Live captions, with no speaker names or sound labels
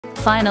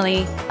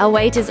Finally, our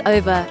wait is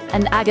over,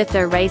 and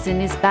Agatha Raisin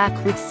is back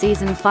with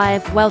Season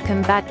 5.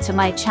 Welcome back to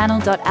my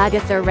channel.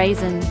 Agatha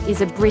Raisin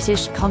is a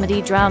British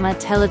comedy drama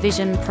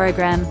television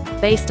program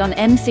based on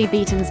MC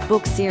Beaton's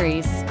book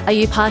series. Are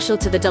you partial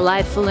to the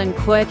delightful and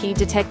quirky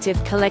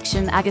detective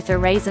collection Agatha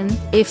Raisin?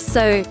 If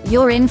so,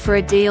 you're in for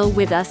a deal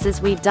with us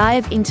as we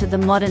dive into the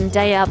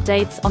modern-day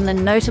updates on the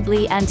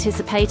notably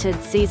anticipated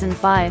Season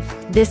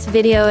 5. This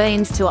video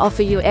aims to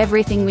offer you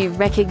everything we've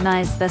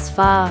recognized thus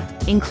far,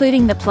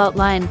 including the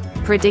plotline,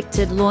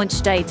 predicted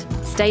launch date,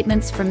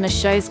 statements from the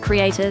show's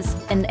creators,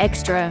 and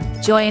extra.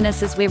 Join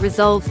us as we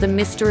resolve the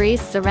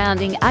mysteries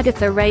surrounding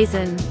Agatha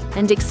Raisin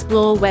and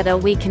explore whether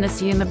we can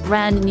assume a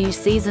brand new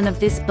season of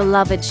this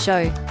beloved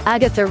show.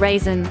 Agatha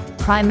Raisin,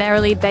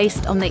 primarily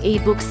based on the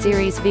ebook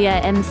series via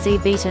MC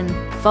Beaton,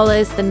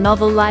 follows the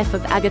novel life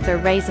of Agatha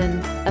Raisin,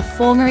 a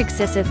former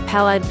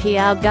excessive-powered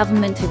PR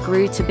government who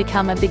grew to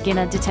become a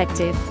beginner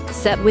detective.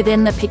 Set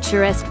within the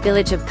picturesque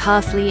village of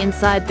Carsley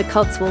inside the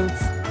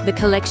Cotswolds, the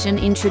collection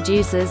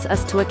introduces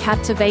us to a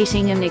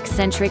captivating and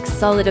eccentric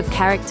solid of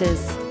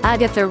characters.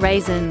 Agatha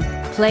Raisin,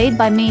 played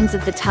by means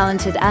of the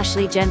talented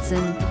Ashley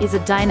Jensen, is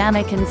a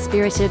dynamic and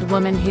spirited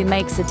woman who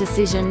makes a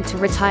decision to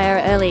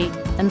retire early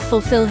and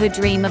fulfill her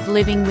dream of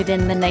living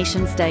within the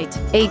nation-state.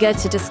 Eager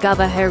to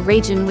discover her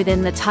region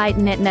within the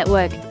tight-knit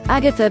network,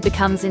 Agatha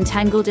becomes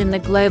entangled in the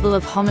global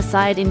of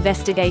homicide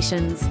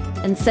investigations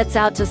and sets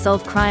out to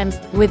solve crimes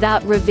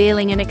without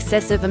revealing an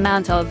excessive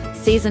amount of.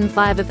 Season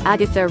 5 of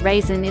Agatha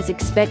Raisin is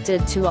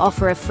expected to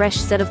offer a fresh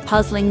set of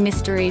puzzling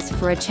mysteries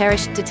for a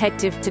cherished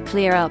detective to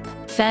clear up.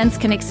 Fans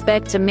can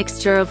expect a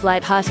mixture of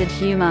light-hearted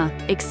humor,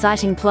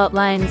 exciting plot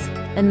lines,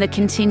 and the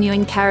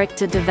continuing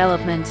character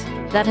development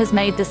that has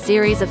made the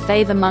series a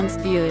fave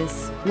amongst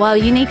viewers. While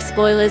unique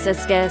spoilers are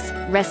scarce,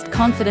 rest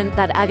confident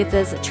that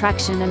Agatha's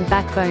attraction and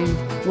backbone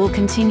will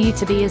continue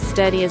to be as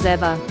sturdy as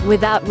ever.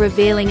 Without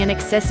revealing an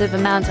excessive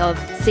amount of,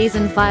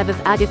 Season 5 of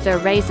Agatha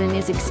Raisin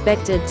is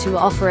expected to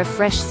offer a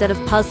fresh set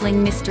of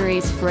puzzling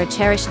mysteries for a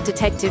cherished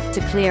detective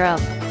to clear up.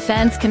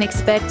 Fans can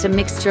expect a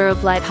mixture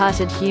of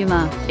light-hearted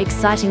humor,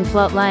 exciting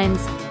plot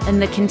lines,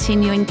 and the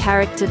continuing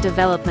character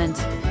development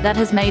that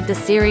has made the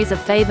series a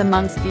fave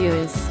amongst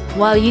viewers.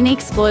 While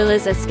unique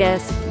spoilers are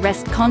scarce,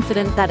 rest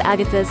confident that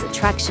Agatha's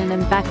attraction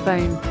and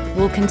backbone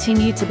will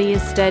continue to be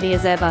as sturdy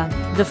as ever.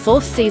 The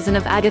fourth season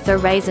of Agatha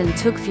Raisin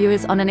took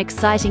viewers on an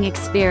exciting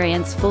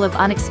experience full of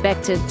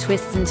unexpected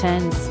twists and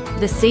turns.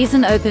 The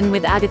season opened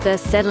with Agatha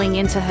settling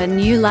into her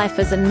new life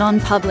as a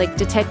non-public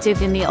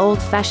detective in the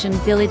old-fashioned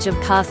village of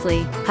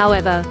Carsley.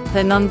 However,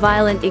 her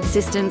non-violent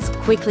existence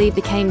quickly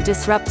became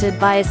disrupted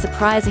by a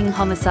surprising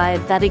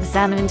homicide that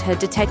examined her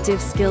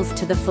detective skills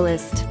to the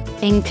fullest.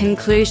 In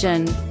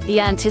conclusion,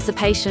 the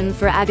anticipation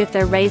for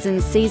Agatha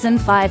Raisin's Season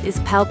 5 is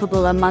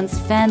palpable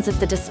amongst fans of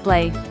the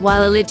display.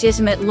 While a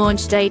legitimate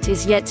launch date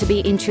is yet to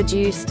be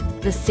introduced,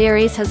 the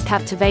series has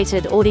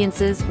captivated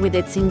audiences with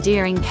its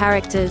endearing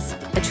characters,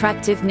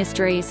 attractive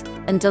mysteries,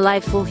 and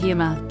delightful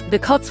humor. The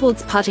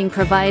Cotswolds putting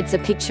provides a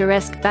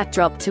picturesque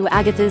backdrop to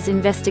Agatha's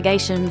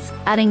investigations,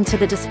 adding to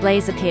the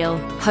display's appeal.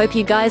 Hope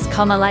you guys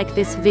like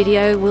this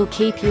video. We'll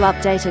keep you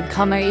updated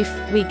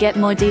if we get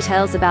more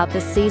details about the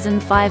Season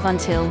 5.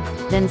 Until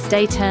then,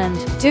 stay tuned.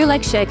 Do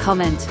like, share,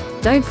 comment.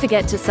 Don't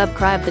forget to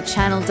subscribe the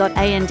channel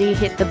and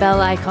hit the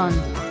bell icon.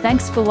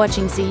 Thanks for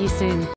watching. See you soon.